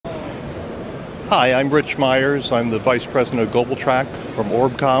Hi, I'm Rich Myers. I'm the Vice President of Global Track from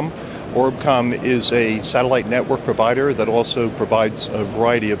Orbcomm. Orbcomm is a satellite network provider that also provides a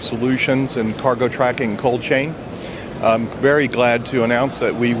variety of solutions in cargo tracking and cold chain. I'm very glad to announce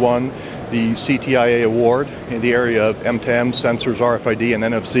that we won the CTIA award in the area of M2M, sensors, RFID, and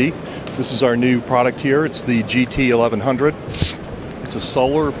NFC. This is our new product here. It's the GT1100. It's a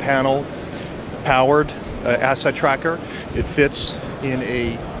solar panel powered asset tracker. It fits in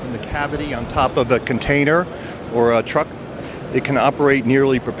the cavity on top of a container or a truck. It can operate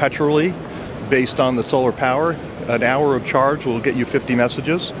nearly perpetually based on the solar power. An hour of charge will get you 50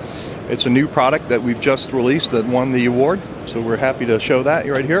 messages. It's a new product that we've just released that won the award, so we're happy to show that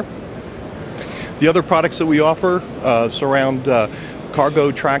right here. The other products that we offer surround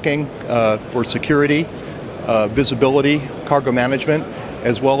cargo tracking for security, visibility, cargo management,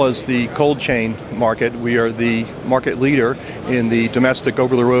 as well as the cold chain market. We are the market leader in the domestic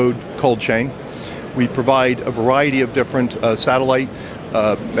over-the-road cold chain. We provide a variety of different satellite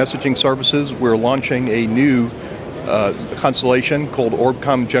messaging services. We're launching a new constellation called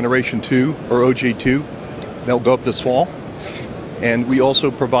Orbcomm Generation 2, or OG2. That'll go up this fall. And we also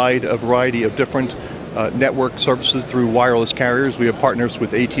provide a variety of different network services through wireless carriers. We have partners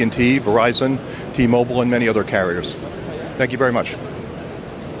with AT&T, Verizon, T-Mobile, and many other carriers. Thank you very much.